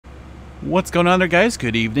What's going on there, guys?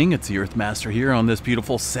 Good evening. It's the Earthmaster here on this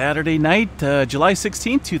beautiful Saturday night. July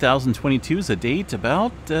 16th, 2022 is the date,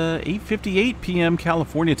 about 8:58 p.m.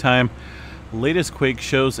 California time. Latest quake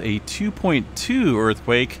shows a 2.2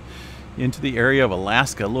 earthquake into the area of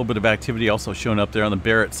Alaska. A little bit of activity also shown up there on the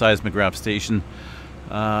Barrett seismograph station.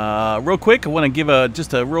 Real quick, I want to give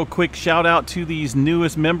just a real quick shout out to these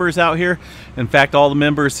newest members out here. In fact, all the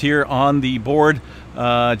members here on the board.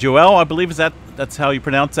 Joel, I believe that's how you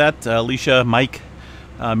pronounce that. Alicia, Mike,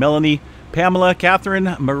 Melanie, Pamela,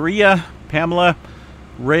 Catherine, Maria, Pamela,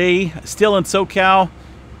 Ray, still in SoCal,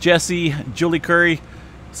 Jesse, Julie Curry,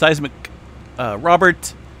 Seismic,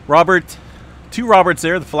 Robert, two Roberts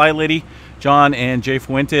there, the Fly Lady, John and Jay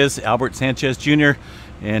Fuentes, Albert Sanchez Jr.,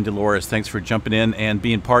 and Dolores. Thanks for jumping in and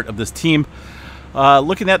being part of this team.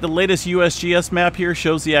 Looking at the latest USGS map here,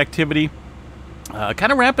 shows the activity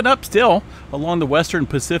kind of ramping up still along the western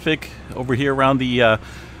Pacific over here around the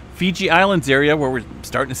Fiji Islands area, where we're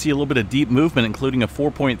starting to see a little bit of deep movement, including a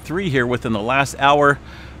 4.3 here within the last hour.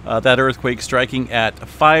 That earthquake striking at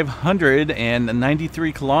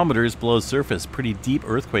 593 kilometers below the surface. Pretty deep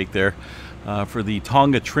earthquake there for the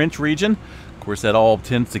Tonga Trench region. Of course, that all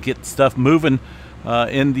tends to get stuff moving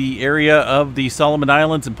in the area of the Solomon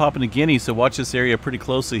Islands and Papua New Guinea, so watch this area pretty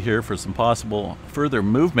closely here for some possible further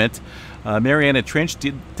movement. Mariana Trench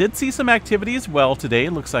did see some activity as well today.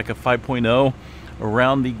 Looks like a 5.0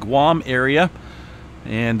 around the Guam area,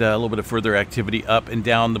 and a little bit of further activity up and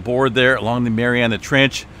down the board there along the Mariana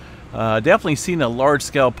Trench. Definitely seen a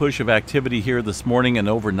large-scale push of activity here this morning and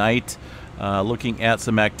overnight. Looking at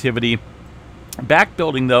some activity back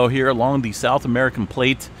building, though, here along the South American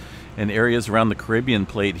plate and areas around the Caribbean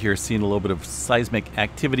plate here, seeing a little bit of seismic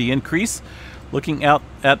activity increase. Looking out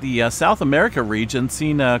at the South America region,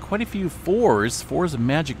 seeing quite a few fours. Four is a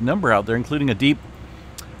magic number out there, including a deep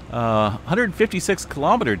 156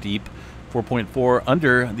 kilometer deep, 4.4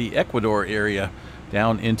 under the Ecuador area,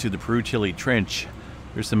 down into the Peru-Chile Trench.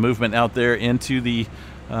 There's some movement out there into the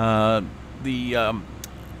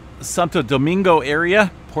Santo Domingo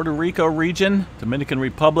area, Puerto Rico region, Dominican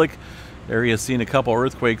Republic area, seeing a couple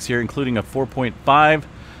earthquakes here, including a 4.5.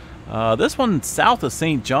 This one south of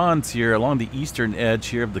St. John's here along the eastern edge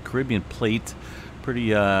here of the Caribbean plate.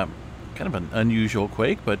 Pretty kind of an unusual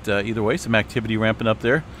quake, but either way, some activity ramping up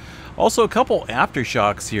there. Also a couple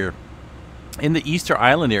aftershocks here in the Easter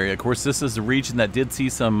Island area. Of course, this is the region that did see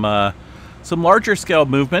some larger scale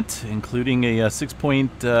movement, including a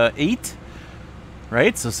 6.8.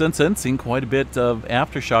 Right, so since then, seen quite a bit of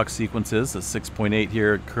aftershock sequences. A 6.8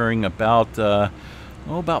 here occurring about 5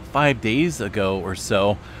 days ago or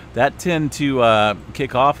so. That tend to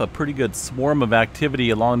kick off a pretty good swarm of activity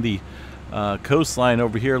along the coastline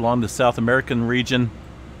over here along the South American region,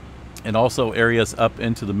 and also areas up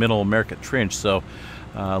into the Middle America Trench. So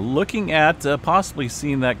looking at possibly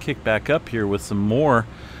seeing that kick back up here with some more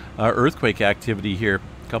earthquake activity here.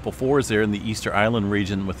 A couple fours there in the Easter Island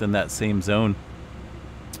region within that same zone.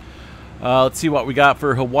 Let's see what we got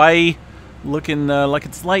for Hawaii. Looking like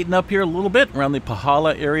it's lighting up here a little bit around the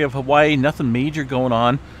Pahala area of Hawaii. Nothing major going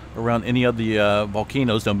on around any of the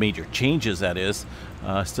volcanoes. No major changes, that is.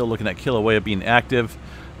 Still looking at Kilauea being active.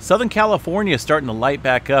 Southern California starting to light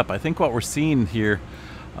back up. I think what we're seeing here,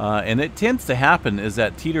 and it tends to happen, is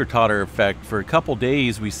that teeter-totter effect. For a couple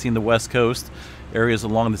days, we've seen the West Coast areas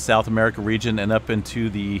along the South America region and up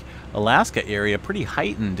into the Alaska area pretty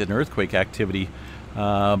heightened in earthquake activity.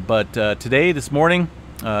 But today, this morning,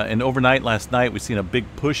 and overnight last night, we've seen a big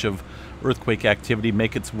push of earthquake activity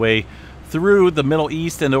make its way through the Middle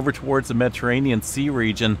East and over towards the Mediterranean Sea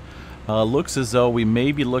region. Looks as though we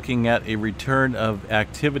may be looking at a return of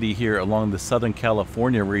activity here along the Southern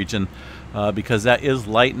California region, because that is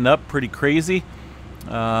lighting up pretty crazy.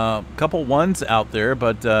 Couple ones out there,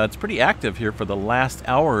 but it's pretty active here for the last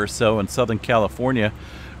hour or so in Southern California.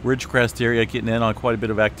 Ridgecrest area getting in on quite a bit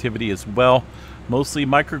of activity as well. Mostly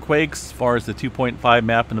microquakes as far as the 2.5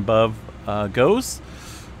 map and above goes.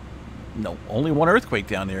 No, only one earthquake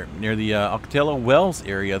down there near the Ocatello Wells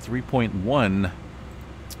area, 3.1.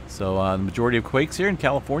 So the majority of quakes here in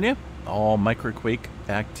California, all microquake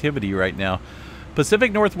activity right now.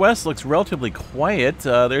 Pacific Northwest looks relatively quiet.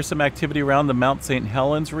 There's some activity around the Mount St.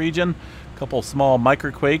 Helens region. A couple small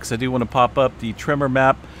microquakes. I do want to pop up the tremor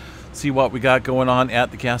map, see what we got going on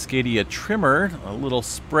at the Cascadia Tremor. A little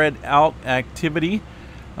spread out activity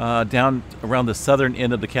down around the southern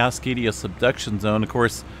end of the Cascadia subduction zone. Of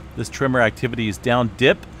course, this tremor activity is down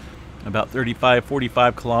dip about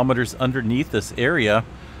 35-45 kilometers underneath this area.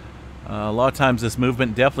 A lot of times this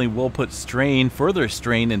movement definitely will put further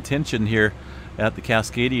strain and tension here at the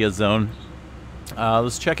Cascadia zone.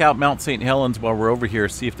 Let's check out Mount St Helens while we're over here,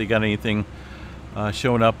 see if they got anything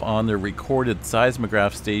showing up on their recorded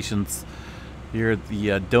seismograph stations. Here at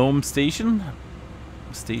the Dome station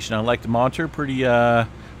I like to monitor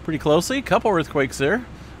pretty closely. A couple earthquakes there,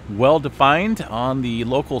 well defined on the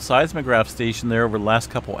local seismograph station there over the last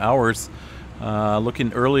couple hours.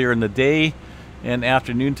 Looking earlier in the day and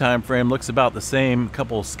afternoon time frame, looks about the same. A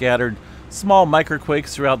couple scattered small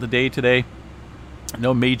microquakes throughout the day today.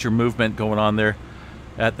 No major movement going on there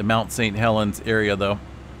at the Mount St Helens area though.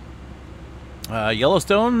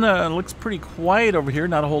 Yellowstone looks pretty quiet over here.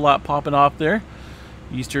 Not a whole lot popping off there.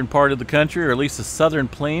 Eastern part of the country, or at least the southern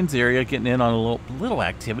plains area, getting in on a little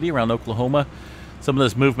activity around Oklahoma. Some of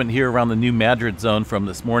this movement here around the New Madrid zone from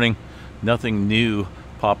this morning. Nothing new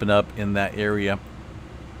popping up in that area.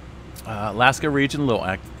 Alaska region, a little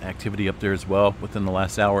activity up there as well within the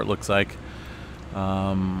last hour, it looks like.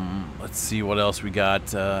 Let's see what else we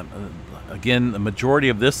got. Again, the majority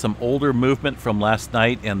of this, some older movement from last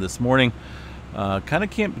night and this morning. Kind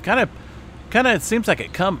of it seems like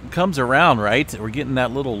it comes around, right? We're getting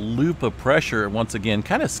that little loop of pressure once again.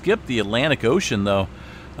 Kind of skipped the Atlantic Ocean though.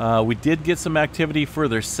 We did get some activity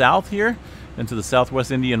further south here into the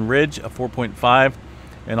Southwest Indian Ridge, a 4.5,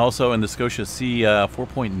 and also in the Scotia Sea,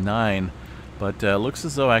 4.9. But looks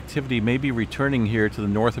as though activity may be returning here to the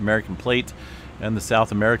North American plate and the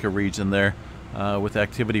South America region there, with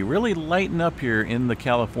activity really lighting up here in the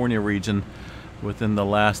California region within the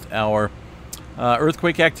last hour.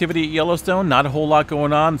 Earthquake activity at Yellowstone, not a whole lot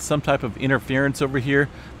going on. Some type of interference over here.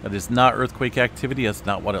 That is not earthquake activity. That's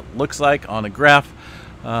not what it looks like on a graph.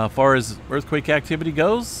 As far as earthquake activity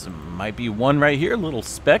goes, might be one right here, a little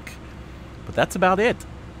speck, but that's about it.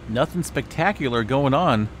 Nothing spectacular going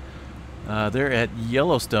on there at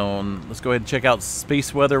Yellowstone. Let's go ahead and check out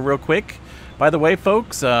space weather real quick. By the way,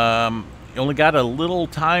 folks, you only got a little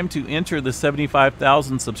time to enter the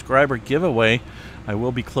 75,000 subscriber giveaway. I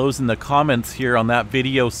will be closing the comments here on that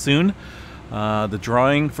video soon. The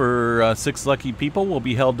drawing for 6 lucky people will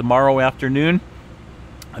be held tomorrow afternoon.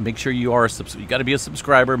 Make sure you are you got to be a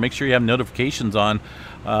subscriber. Make sure you have notifications on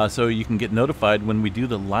so you can get notified when we do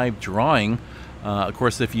the live drawing. Of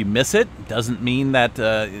course, if you miss it, doesn't mean that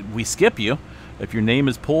we skip you. If your name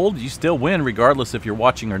is pulled, you still win regardless if you're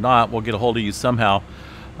watching or not. We'll get a hold of you somehow.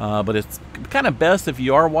 But it's kind of best if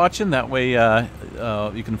you are watching. That way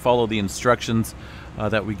you can follow the instructions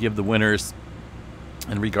that we give the winners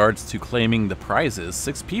in regards to claiming the prizes.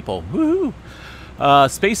 6 people. Woohoo!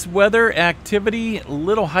 Space weather activity, a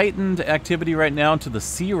little heightened activity right now into the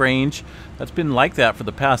Sea Range. That's been like that for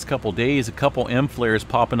the past couple days. A couple M flares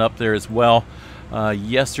popping up there as well.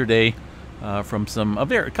 Yesterday from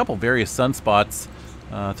a couple various sunspots.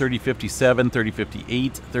 3057,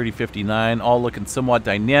 3058, 3059, all looking somewhat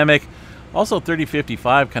dynamic. Also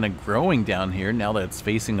 3055 kind of growing down here now that it's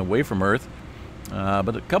facing away from Earth.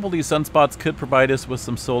 But a couple of these sunspots could provide us with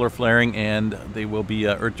some solar flaring, and they will be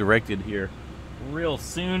Earth directed here real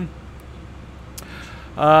soon.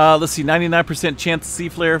 Let's see, 99% chance C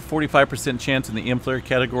flare, 45% chance in the M flare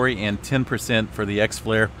category, and 10% for the X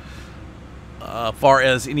flare. Far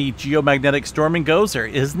as any geomagnetic storming goes, there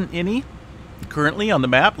isn't any. Currently on the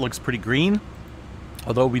map, looks pretty green,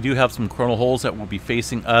 although we do have some coronal holes that will be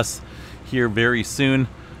facing us here very soon.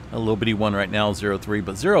 A little bitty one right now, 03,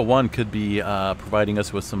 but 01 could be providing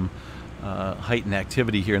us with some heightened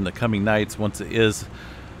activity here in the coming nights once it is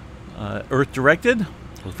Earth directed,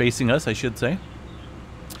 or facing us, I should say.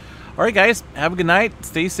 All right, guys, have a good night.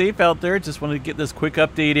 Stay safe out there. Just wanted to get this quick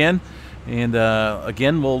update in, and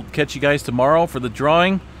again, we'll catch you guys tomorrow for the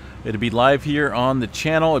drawing. It'll be live here on the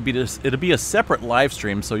channel. It'll be a separate live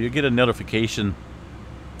stream, so you'll get a notification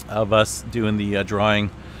of us doing the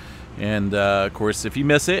drawing. And of course, if you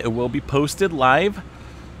miss it, it will be posted live,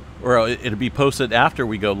 or it'll be posted after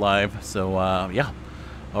we go live. So yeah.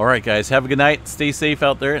 All right, guys, have a good night. Stay safe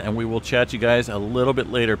out there, and we will chat you guys a little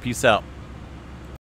bit later. Peace out.